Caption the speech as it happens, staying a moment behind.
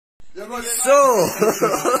So,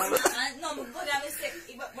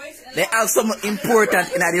 they have something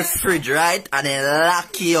important in the fridge, right? And they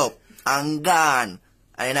lock you up and gone.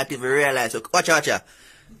 And you not even realize. So, watch out.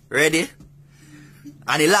 Ready?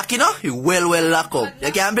 And he lock, you know? He well lock up.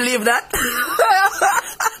 You can't believe that?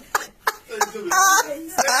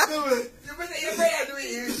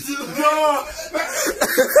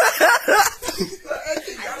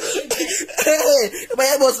 Hey, but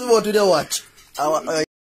I must move to the watch.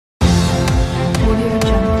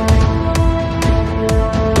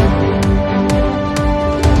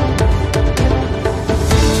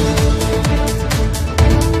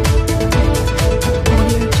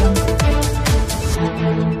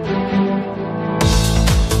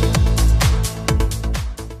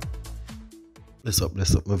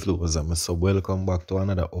 Bless up, my viewers and my sub. Welcome back to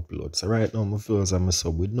another upload. So right now, my viewers and my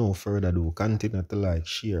sub, with no further ado, continue to like,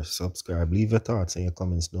 share, subscribe, leave your thoughts and your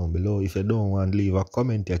comments down below. If you don't want to leave a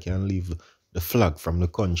comment, you can leave the flag from the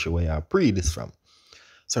country where you pre this from.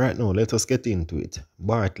 So right now, let us get into it.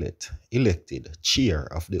 Bartlett elected chair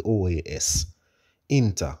of the OAS,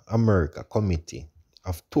 Inter-America Committee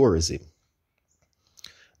of Tourism.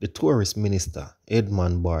 The tourist minister,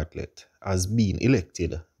 Edmund Bartlett, has been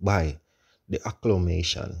elected by the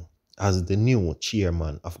acclamation as the new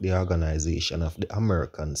chairman of the Organization of the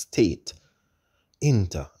American State,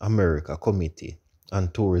 Inter-America Committee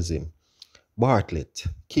on Tourism. Bartlett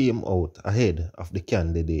came out ahead of the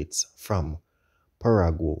candidates from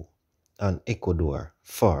Paraguay and Ecuador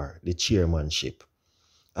for the chairmanship.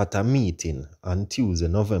 At a meeting on Tuesday,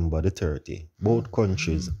 November the 30th, both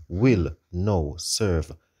countries will now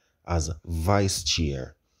serve as vice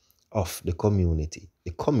chair of the committee.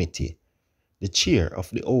 The chair of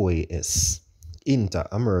the OAS,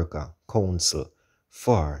 Inter-America Council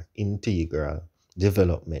for Integral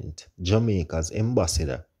Development, Jamaica's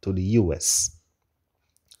ambassador to the U.S.,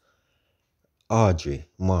 Audrey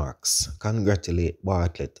Marks, congratulate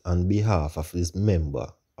Bartlett on behalf of his member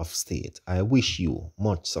of state. I wish you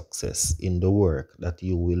much success in the work that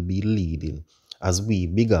you will be leading as we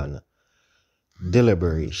began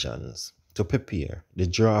deliberations to prepare the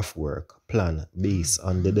draft work plan based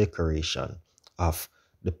on the declaration of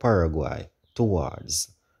the Paraguay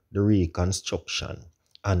towards the reconstruction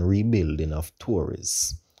and rebuilding of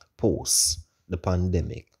tourists post the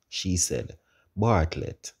pandemic, she said.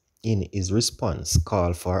 Bartlett, in his response,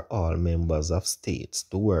 called for all members of states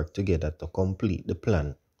to work together to complete the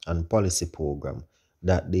plan and policy program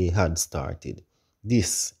that they had started.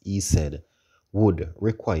 This, he said, would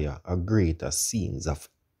require a greater sense of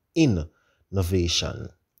innovation,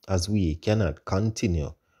 as we cannot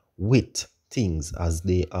continue with things as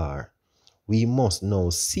they are. We must now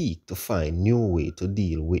seek to find new ways to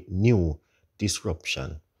deal with new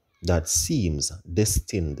disruption that seems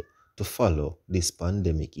destined to follow this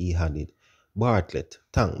pandemic, he added. Bartlett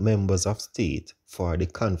thanked members of state for the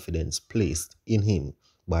confidence placed in him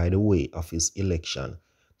by the way of his election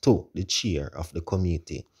to the chair of the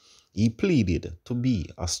committee. He pleaded to be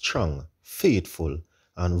a strong, faithful,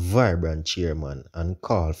 and vibrant chairman and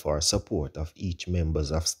called for support of each member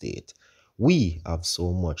of state. We have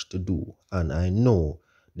so much to do, and I know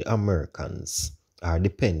the Americans are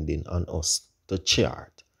depending on us to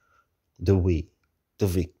chart the way to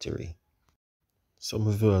victory. So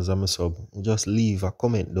my viewers and my sub, just leave a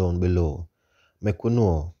comment down below. Make we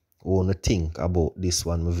know what you think about this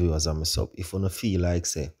one, my viewers and my sub. If you feel like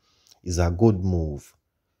say it's a good move,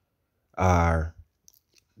 or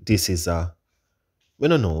this is a, we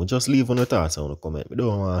don't know, just leave on the thoughts on the comment. We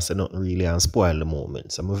don't want to say nothing really and spoil the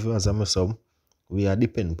moment. So my viewers and my sub, we are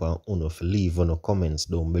depending on you to leave on the comments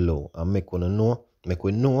down below and make we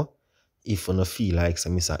know if you feel like say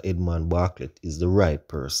Mr. Edmund Bartlett is the right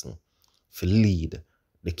person to lead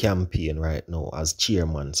the campaign right now as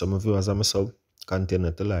chairman. So my viewers and my sub,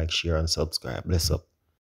 continue to like, share and subscribe. Bless up.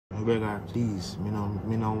 Beggar, please, me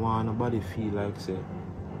no want nobody feel like say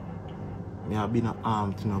me have been an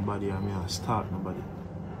arm to nobody and me have start nobody.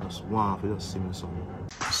 Just want to just see me son.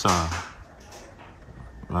 Sir,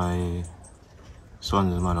 my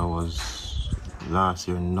son's mother was last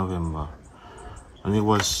year in November. And it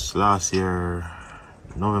was last year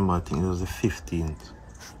November, I think it was the 15th.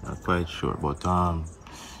 Not quite sure, but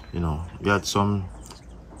you know, we had some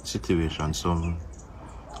situation, some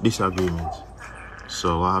disagreement.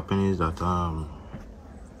 So what happened is that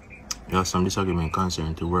we had some disagreement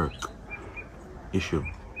concerning the work issue.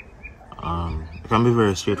 It can be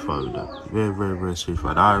very straightforward with that. Very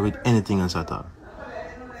straightforward. Or with anything else at all.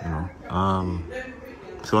 You know.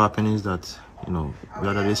 So what happened is that, you know, we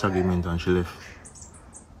had a disagreement and she left,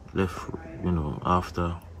 you know,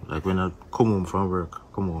 after, like when I come home from work,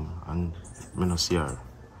 and I don't see her.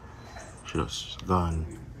 she just gone.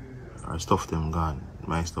 Her stuff them gone.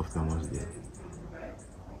 My stuff them was there.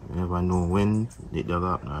 You never know when it did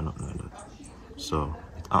happen or nothing like that. So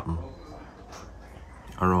it happened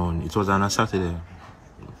around, it was on a Saturday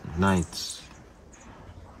night.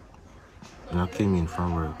 And I came in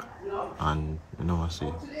from work and you know what I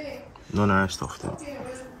say, none of her stuff them.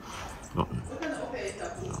 Nothing.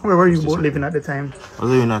 Where were you both living at the time? I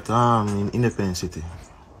was living at in Independence City.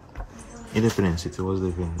 Independence City was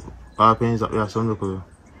living. What happens is that we have some local,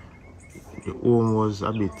 the home was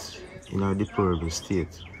a bit in a deplorable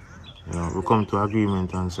state. You know, we come to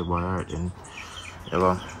agreement and say, boy, alright then.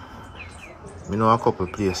 We know a couple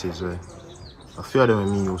of places where a few of them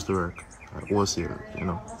when me used to work, like wholesale, you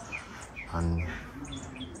know, and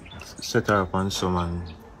set her up on some and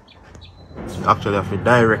actually have a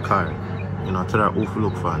direct car, you know, tell her who to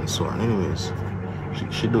look for and so on. Anyways,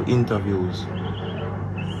 she do interviews.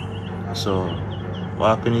 So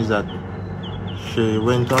what happened is that she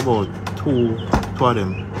went to about two of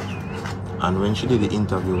them, and when she did the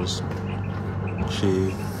interviews,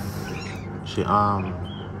 she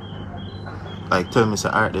like tell me say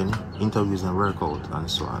alright then interviews and work out and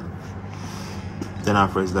so on. Then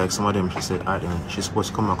afterwards, like some of them, she said alright then she's supposed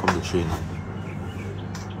to come and come to training.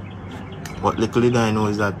 But little did I know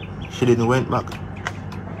is that she didn't went back.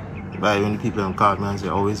 By when the people called me and said,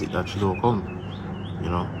 how is it that she don't come? You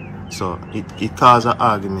know? So it caused an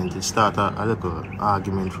argument. It started a little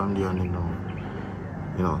argument from there and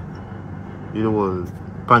you know, the whole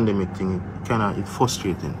pandemic thing, it's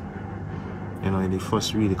frustrating. You know, it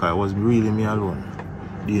frustrated because it was really me alone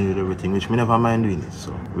dealing with everything, which me never mind doing it.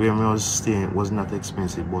 So where I was staying was not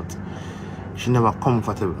expensive, but she never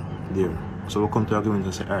comfortable there. So we come to agreement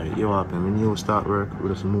and say, alright, you what happen? When you start work, we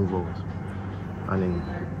just move out and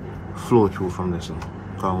then flow through from this one.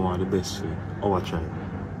 Because we want the best for our child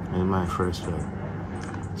and my first child.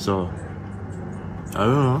 So I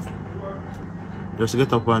don't know. Just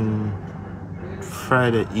get up on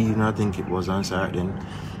Friday evening, I think it was, and say alright then.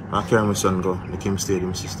 I carry my son go, make him stay with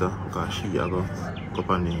my sister, because she go up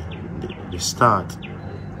on the start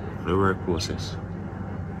of the work process.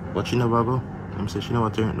 But she never go. I say she never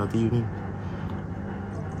turned that evening.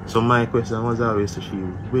 So my question was always to she,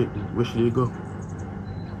 where should you go?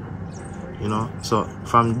 You know? So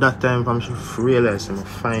from that time, from she realized and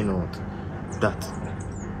find out that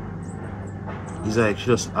it's like she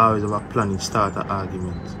just always have a plan to start an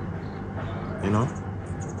argument. You know?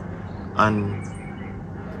 And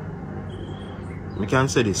we can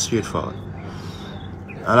say this straightforward.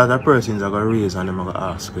 A lot of persons are going to raise and they're going to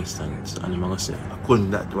ask questions and they're going to say, I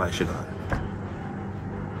couldn't that, why she gone?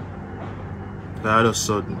 I just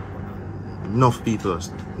saw enough people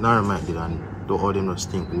narrow-minded and don't all them just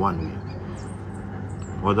think one way.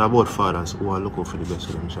 But about fathers who are looking for the best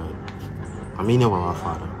for them child. I mean, never have a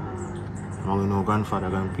father. I don't know grandfather,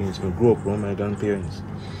 grandparents. I grew up with my grandparents,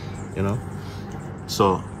 you know.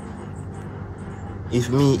 So if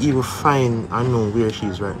me even find and know where she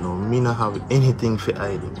is right now, me not have anything for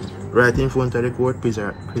hiding. Right in front of the court,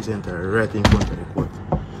 present her right in front of the court.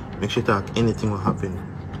 Make sure talk anything will happen.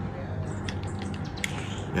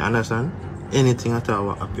 You understand? Anything at all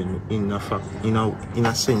will happen in a fact, in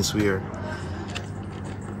a sense where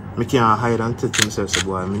I can't hide and tell myself, so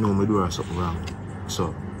boy, I know I do something wrong.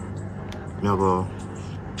 So me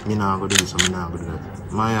not go do this and me not go do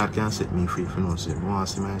that. My heart can set me free for no say. I want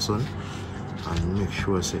to see my son and make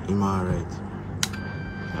sure say him alright.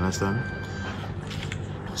 You understand?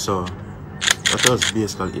 So that was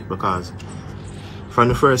basically it, because from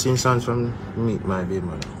the first instance from meet my baby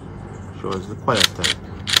mother, she was the quiet type.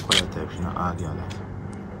 She not argue a lot.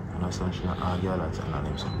 You understand? She not argue a lot and all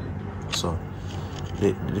them something. So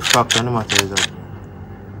the fact of the matter is that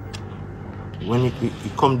when it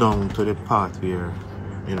come down to the part where,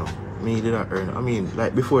 you know, me did I earn, I mean,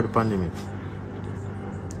 like before the pandemic,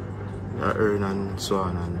 I earn and so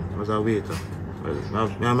on, and I was a waiter. I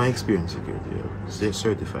have my experience security, stay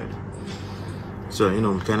certified. So, you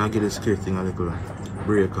know, kind of get the security thing a little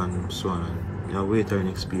break and so on. And, you know, waiter and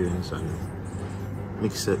experience and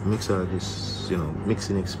mix this, you know,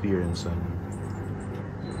 mixing experience and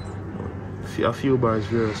a few bars,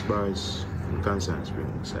 various bars in Cancer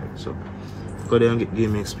Spring inside. So go there and get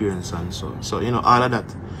game experience and so you know, all of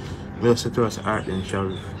that. We also to us art and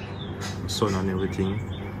shall son and everything.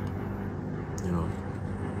 You know,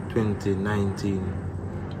 2019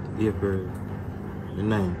 April the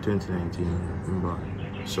 9th, 2019 I'm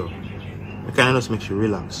born. So it kind of just makes you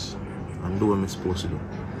relax and do what I'm supposed to do.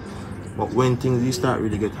 But when things start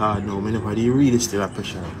really get hard now, whenever they really still have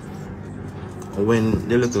pressure. When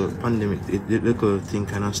the little pandemic, the little thing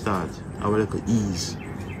kind of start, our little ease,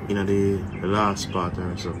 you know, the last part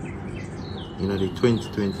or so. you know, the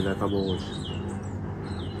 2020, like about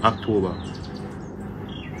October.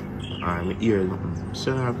 I'm here,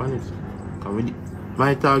 selling up on it.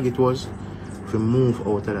 My target was to move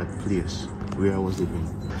out of that place where I was living.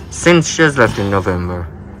 Since she has left in November,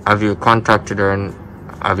 have you contacted her and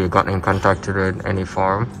have you gotten in contact with her in any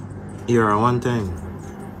form? Here one time.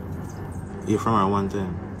 Hear from her one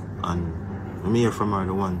time. And when I hear from her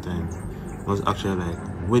the one time, it was actually like,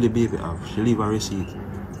 where the baby have? She leave a receipt.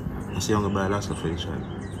 I say I'm gonna buy last for the child.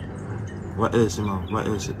 What else, you know? What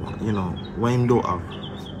else, you know? What him don't have?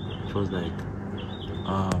 She was like,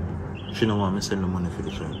 she don't want me to send the money for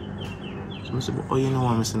the child. So I said, but oh, you know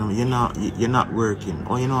what I'm sending the money? You're not working.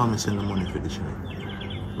 Oh, you know I'm sending the money for the child.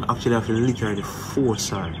 I actually have to literally force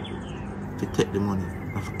her to take the money.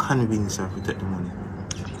 I have to convince her to take the money.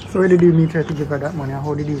 So where did you meet her to give her that money, and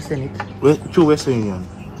how did you send it? Well, through Western Union.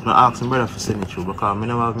 I asked my brother to send it through because I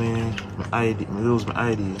never have my ID, I lose my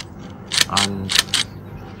ID. And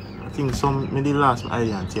I think I did lost my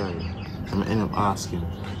ID and Terry. So I ended up asking.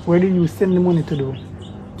 Where did you send the money to do?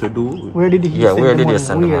 To do? Where did he send the money? Where did you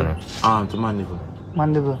send the money? To Mandeville.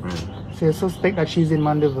 Mandeville. Right. So you suspect that she's in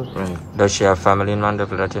Mandeville? Right. Does she have family in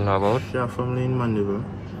Mandeville that you know about? She have family in Mandeville.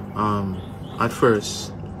 At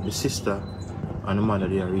first, the sister and the mother,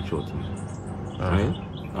 they reached out to me. Right?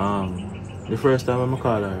 The first time I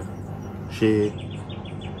called her, she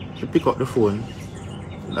picked up the phone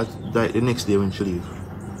like the next day when she leave.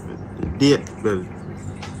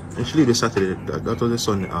 When she leave the Saturday, that was the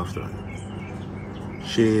Sunday after.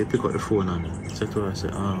 She picked up the phone and said to her, I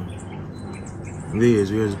said,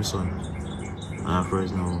 where's my son? And at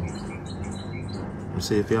first now, I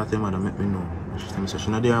say, if you have to mother, let me know. She told me, she's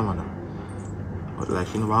not there, mother. But like,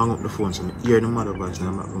 she never hung up the phone, so I hear the mother voice and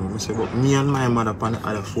I'm not going. I say, but me and my mother on the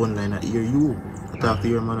other phone line, I hear you. I talk to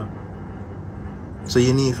your mother. So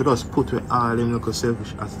you need to just put all them little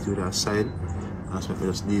selfish attitude aside and that's what I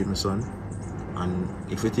just leave my son. And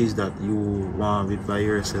if it is that you want it by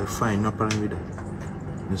yourself, fine, no problem with that.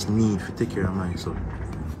 Just need to take care of my son.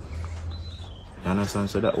 You understand?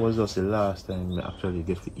 So that was just the last time I actually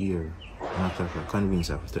get to hear and actually convince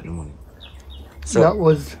her to take the money. So that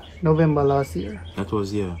was November last year? That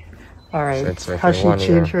was, yeah. Alright. So Has she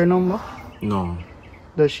changed her number? No.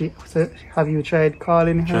 Does she? So have you tried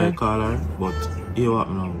calling her? Try call her, but you what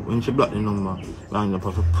now? When she blocked the number, I end up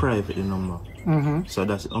have to private the number. So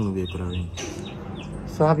that's the only way I could ring.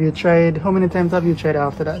 So have you tried? How many times have you tried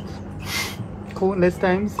after that? Countless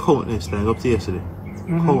times? Countless times, up to yesterday.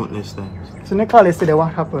 Countless times. So when you call yesterday,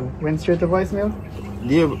 what happened? Went straight to voicemail?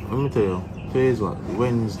 Yeah, let me tell you. Today is what?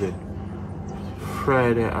 Wednesday.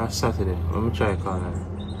 Friday or Saturday. Let me try to call her.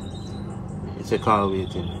 It's a call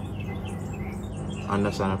waiting. And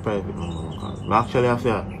that's on a private number. But actually I have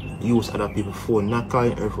to use other people's phone, not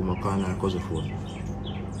calling her from my calling her cousin's phone.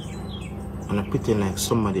 And I pretend like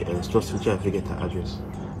somebody else just to try to get her address.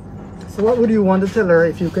 So what would you want to tell her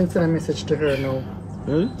if you can send a message to her now?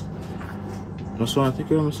 I just want to take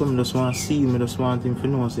care of something, just want to see him, I just want him to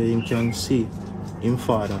know so he can see him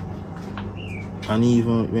father. And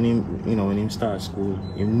even when him, you know, when him start school,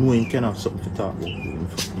 him know him can have something to talk about,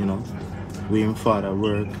 you know. Where him father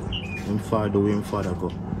work, him father where him father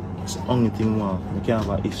go. It's the only thing I want. We can't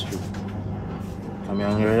have a history. I mean,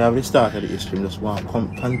 I already have the start of the history, I just want to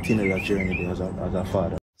continue that journey as a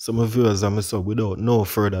father. Some of viewers and myself, without no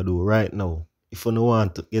further ado, right now, if you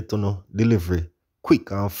want to get to know delivery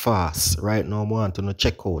quick and fast, right now, I want to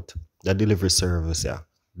check out the delivery service, yeah.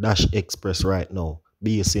 Dash Express right now,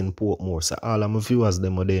 based in Portmore. So all of my viewers,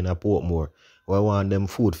 them are there in Portmore. I want them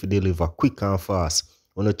food to deliver quick and fast. I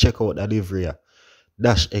want to check out the delivery, yeah.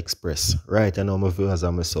 Dash Express, right now, my viewers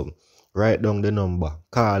and myself. Write down the number,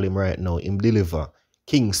 call him right now, him deliver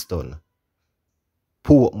Kingston,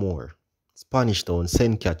 Portmore, Spanish Town,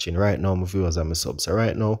 St. Catherine, right now, my viewers and my subs. So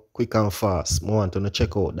right now, quick and fast, I want to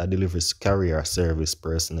check out the delivery carrier service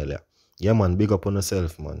personally. Yeah, man, big up on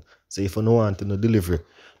yourself, man. So if you don't want to know delivery,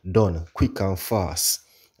 done, quick and fast,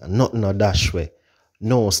 and nothing a dash way,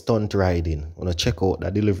 no stunt riding. I want to check out the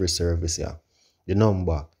delivery service, yeah. The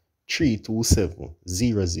number,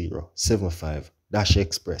 327-0075, Dash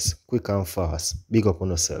Express, quick and fast, big up on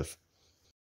yourself.